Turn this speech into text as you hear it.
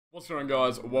What's going on,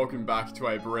 guys? Welcome back to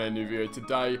a brand new video.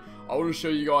 Today I want to show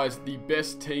you guys the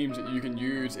best teams that you can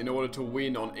use in order to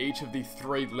win on each of the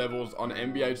 3 levels on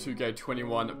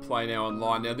NBA2K21 PlayNow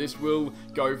Online. Now this will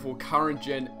go for current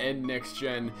gen and next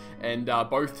gen, and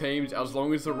both teams, as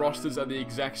long as the rosters are the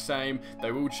exact same,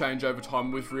 they will change over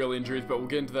time with real injuries, but we'll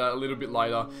get into that a little bit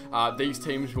later. These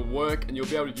teams will work and you'll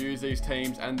be able to use these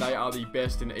teams, and they are the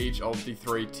best in each of the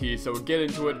 3 tiers. So we'll get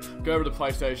into it, go over to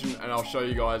PlayStation, and I'll show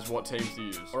you guys what teams to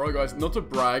use. Alright guys, not to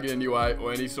brag in any way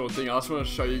or any sort of thing, I just want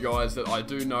to show you guys that I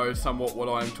do know somewhat what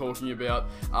I am talking about.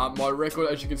 My record,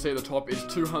 as you can see at the top, is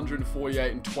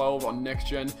 248-12 on next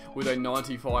gen with a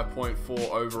 95.4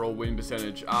 overall win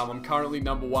percentage. I'm currently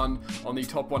number 1 on the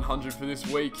top 100 for this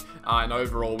week, and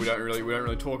overall we don't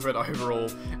really talk about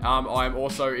overall. I am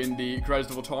also in the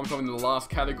greatest of all time, so I'm in the last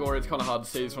category. It's kind of hard to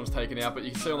see, this one's taken out, but you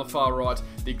can see on the far right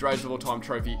the greatest of all time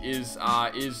trophy is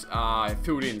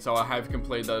filled in, so I have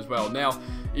completed that as well. Now,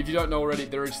 if you don't know already,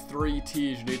 there is 3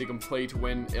 tiers you need to complete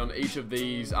when on each of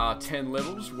these 10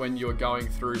 levels when you're going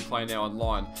through PlayNow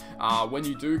Online. When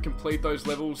you do complete those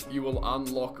levels, you will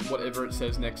unlock whatever it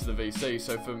says next to the VC.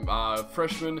 So for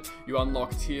freshmen, you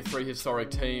unlock tier 3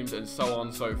 historic teams and so on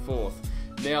and so forth.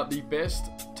 Now the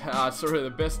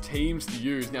best teams to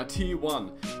use. Now tier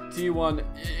 1,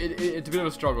 it's a bit of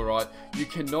a struggle, right? You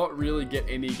cannot really get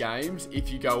any games if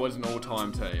you go as an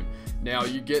all-time team. Now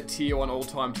you get tier 1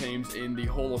 all-time teams in the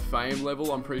Hall of Fame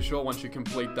level, I'm pretty sure. Once you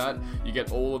complete that, you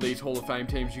get all of these Hall of Fame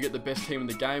teams. You get the best team in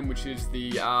the game, which is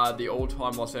the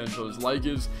all-time Los Angeles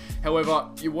Lakers. However,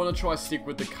 you want to try stick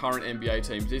with the current NBA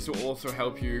teams. This will also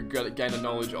help you gain a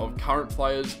knowledge of current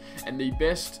players, and the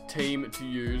best team to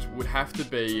use would have to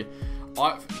be,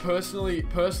 personally,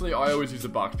 I always use the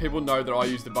Bucks. People know that I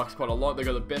use the Bucks quite a lot. They've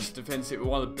got the best defensive,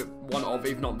 one of,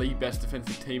 if not the best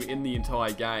defensive team in the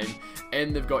entire game.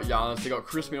 And they've got Giannis. They've got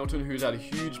Chris Middleton, who's had a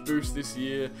huge boost this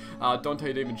year.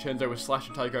 Dante DiVincenzo with slash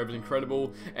and takeover is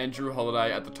incredible. And Drew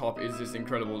Holiday at the top is just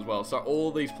incredible as well. So all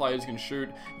of these players can shoot.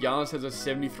 Giannis has a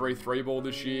 73 3-ball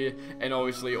this year. And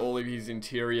obviously all of his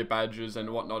interior badges and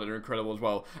whatnot are incredible as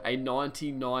well. A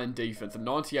 99 defense, a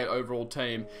 98 overall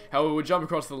team. However, we jump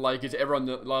across to the Lakers. Everyone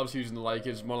that loves using the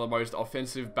Lakers, one of the most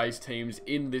offensive-based teams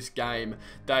in this game.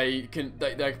 They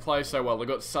play so well. They've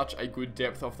got such a good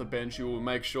depth off the bench. You will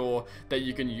make sure that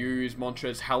you can use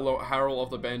Montrezl Harrell off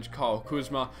the bench, Kyle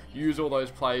Kuzma. Use all those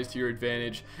players to your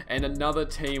advantage. And another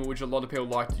team which a lot of people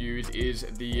like to use is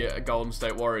the Golden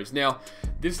State Warriors. Now,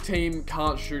 this team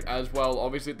can't shoot as well.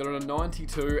 Obviously, they're on a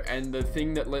 92, and the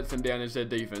thing that lets them down is their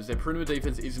defense. Their perimeter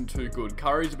defense isn't too good.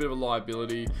 Curry's a bit of a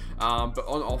liability, but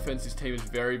on offense, this team is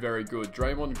very, very good.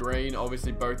 Draymond Green,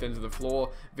 obviously both ends of the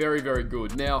floor, very, very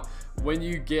good. Now, when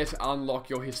you unlock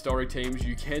your historic teams,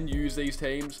 you can use these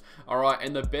teams, alright,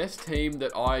 and the best team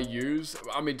that I use,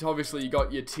 I mean, obviously you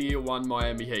got your tier 1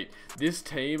 Miami Heat. This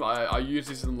team, I used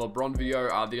this in the LeBron video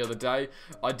the other day.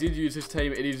 I did use this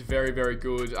team. It is very, very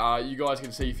good. You guys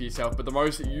can see for yourself, but the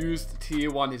most used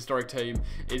tier 1 historic team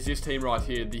is this team right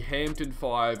here, the Hampton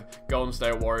 5 Golden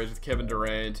State Warriors with Kevin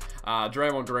Durant,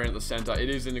 Draymond Green at the center. It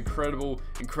is an incredible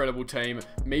team.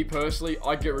 Me personally,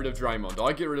 I get rid of Draymond.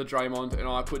 And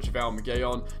I put JaVale McGee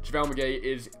on. JaVale McGee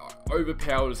is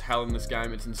overpowered as hell in this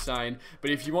game. It's insane. But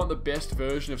if you want the best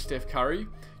version of Steph Curry,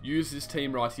 use this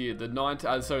team right here, the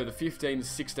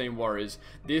 15-16 Warriors.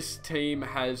 This team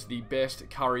has the best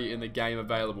Curry in the game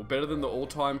available. Better than the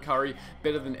all-time Curry,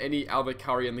 better than any other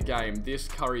Curry in the game. This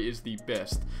Curry is the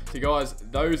best. So guys,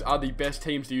 those are the best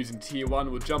teams to use in tier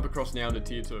 1. We'll jump across now into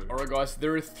tier 2. Alright guys,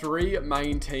 there are 3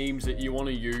 main teams that you want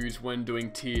to use when doing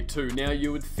tier 2. Now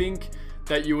you would think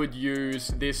that you would use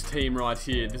this team right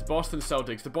here, this Boston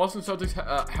Celtics. The Boston Celtics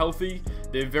are healthy.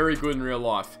 They're very good in real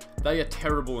life. They are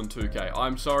terrible in 2K.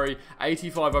 I'm sorry.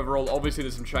 85 overall. Obviously,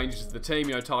 there's some changes to the team.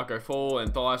 You know, Taco Fall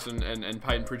and Thias and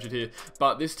Peyton Pritchard here.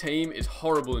 But this team is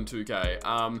horrible in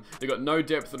 2K. They've got no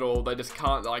depth at all. They just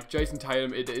can't, like Jason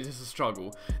Tatum, it is a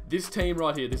struggle. This team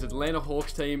right here, this Atlanta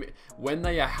Hawks team, when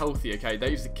they are healthy, okay,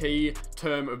 that is the key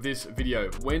term of this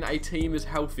video. When a team is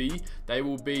healthy, they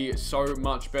will be so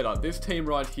much better. This team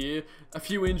right here, a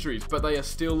few injuries, but they are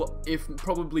still,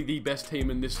 probably the best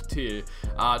team in this tier.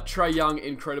 Trae Young,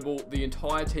 incredible. The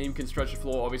entire team can stretch the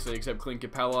floor, obviously, except Clint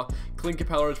Capella. Clint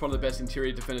Capella is one of the best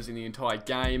interior defenders in the entire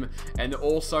game, and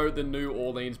also the New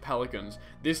Orleans Pelicans.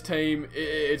 This team,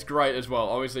 it's great as well.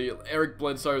 Obviously, Eric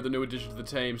Bledsoe, the new addition to the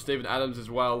team. Steven Adams as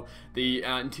well. The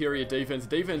interior defense.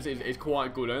 The defense is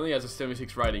quite good. It only has a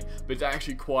 76 rating, but it's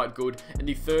actually quite good. And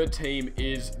the third team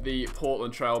is the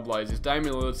Portland Trail Blazers.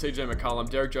 Damian Lillard, CJ McCollum,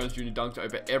 Derrick Jones Jr. dunked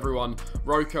over everyone.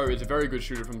 Rocco is a very good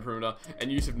shooter from the perimeter,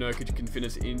 and Yusuf Nurkic can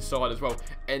finish inside as well.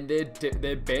 And and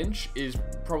their bench is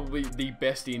probably the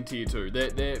best in tier 2.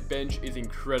 Their bench is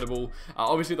incredible.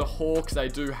 Obviously the Hawks, they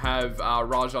do have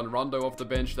Rajon Rondo off the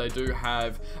bench. They do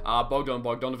have Bogdan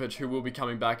Bogdanovic, who will be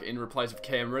coming back in replace of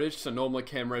Cam Reddish. So normally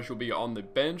Cam Reddish will be on the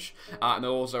bench, and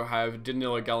they'll also have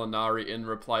Danilo Gallinari in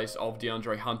replace of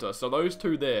DeAndre Hunter. So those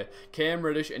two there, Cam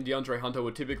Reddish and DeAndre Hunter,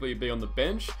 would typically be on the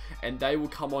bench, and they will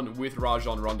come on with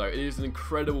Rajon Rondo. It is an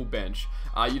incredible bench.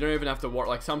 You don't even have to watch,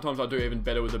 like sometimes I do even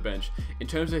better with the bench. In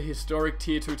terms of historic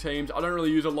tier 2 teams, I don't really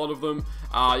use a lot of them.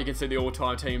 You can see the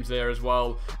all-time teams there as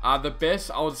well. The best,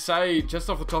 I would say, just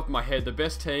off the top of my head, the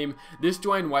best team, this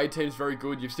Dwayne Wade team is very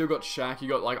good. You've still got Shaq, you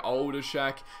got like older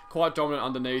Shaq, quite dominant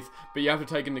underneath, but you have to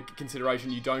take into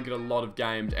consideration you don't get a lot of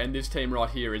games, and this team right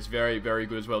here is very, very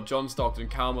good as well. John Stockton,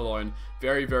 Karl Malone,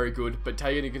 very, very good, but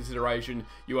take into consideration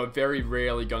you are very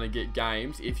rarely going to get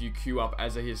games if you queue up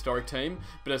as a historic team,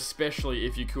 but especially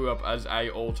if you queue up as a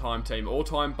all-time team.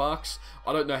 All-time Bucks,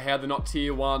 I don't know how they're not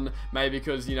tier 1, maybe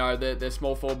because, you know, their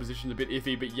small forward position's a bit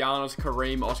iffy, but Giannis,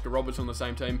 Kareem, Oscar Robertson on the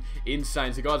same team,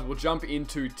 insane. So guys, we'll jump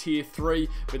into tier 3,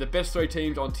 with the best 3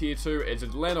 teams on tier 2 is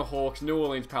Atlanta Hawks, New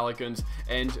Orleans Pelicans,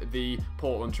 and the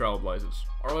Portland Trail Blazers.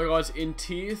 Alright guys, in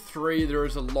tier 3 there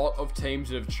is a lot of teams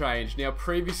that have changed. Now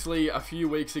previously, a few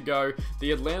weeks ago,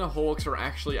 the Atlanta Hawks were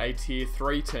actually a tier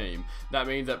 3 team. That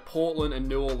means that Portland and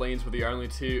New Orleans were the only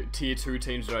tier 2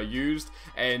 teams that I used,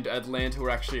 and Atlanta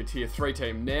were actually a tier 3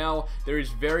 team. Now, there is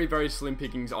very, very slim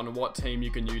pickings on what team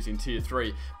you can use in tier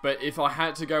 3, but if I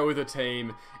had to go with a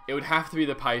team, it would have to be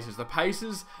the Pacers. The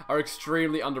Pacers are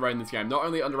extremely underrated in this game. Not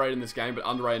only underrated in this game, but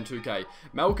underrated in 2K.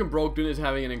 Malcolm Brogdon is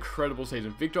having an incredible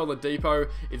season. Victor Oladipo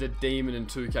is a demon in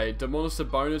 2K. Domantas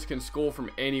Sabonis can score from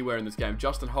anywhere in this game.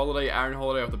 Justin Holiday, Aaron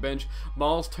Holiday off the bench.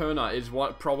 Miles Turner is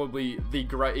probably the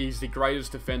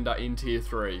greatest defender in tier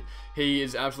 3. He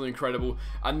is absolutely incredible.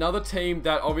 Another team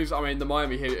that obviously, I mean, the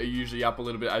Miami Heat are usually up a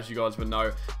little bit, as you guys would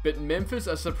know, but Memphis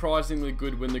are surprisingly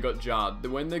good when they got Ja.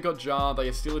 When they got Ja, they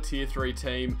are still a tier 3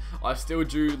 team. I still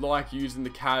do like using the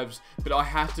Cavs, but I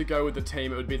have to go with the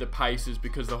team. It would be the Pacers,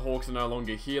 because the Hawks are no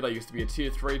longer here. They used to be a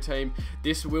tier 3 team.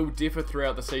 This will differ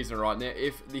throughout the season right now.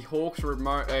 If the Hawks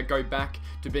go back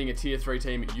to being a tier 3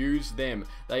 team, use them.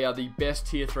 They are the best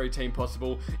tier 3 team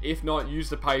possible. If not, use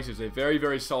the Pacers. They're very,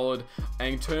 very solid.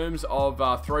 And in terms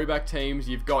of throwback teams,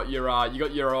 you've got your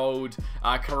old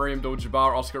Kareem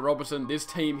Abdul-Jabbar, Oscar Robertson. This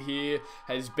team here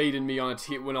has beaten me on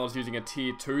when I was using a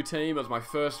tier 2 team. It was my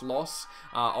first loss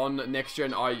on Next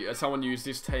Gen. Someone used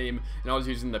this team, and I was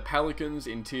using the Pelicans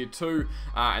in tier 2,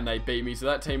 and they beat me. So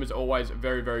that team is always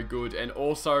very, very good. And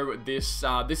also this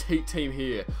Heat team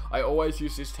here, I always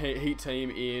use this Heat team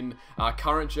in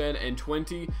current gen and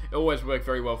 20. It always worked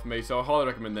very well for me, so I highly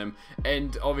recommend them.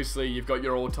 And obviously you've got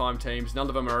your all-time teams. None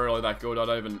of them are really that good. I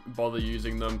don't even bother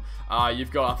using them.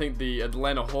 You've got, I think, the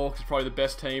Atlanta Hawks is probably the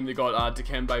best team. They've got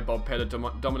Dikembe, Bob Pettit,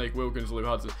 Dominique Wilkins, Lou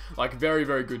Hudson. Like, very,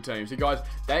 very good teams. So guys,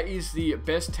 that is the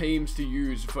best teams to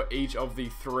use for each of the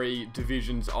 3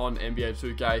 divisions on NBA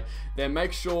 2K. Then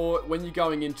make sure when you're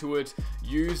going into it,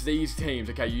 use these teams.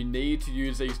 Okay, you need to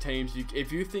use these teams.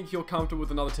 If you think you're comfortable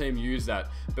with another team, use that,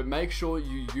 but make sure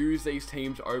you use these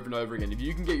teams over and over again. If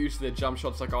you can get used to their jump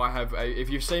shots like I have, if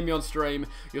you've seen me on stream,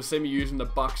 you'll see me using the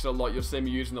Bucks a lot, you'll see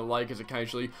me using the Lakers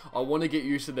occasionally. I want to get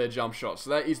used to their jump shots, so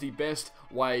that is the best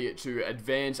way to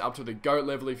advance up to the GOAT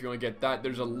level. If you want to get that,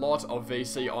 there's a lot of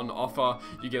VC on offer.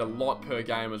 You get a lot per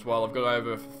game as well. I've got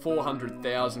over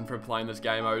 400,000 for playing this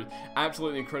game mode.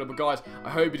 Absolutely incredible. Guys, I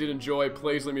hope you did enjoy.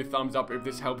 Please leave me a thumbs up if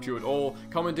this helped you at all.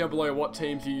 Comment down below what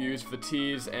teams you use for the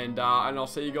tiers, and I'll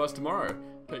see you guys tomorrow.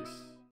 Peace.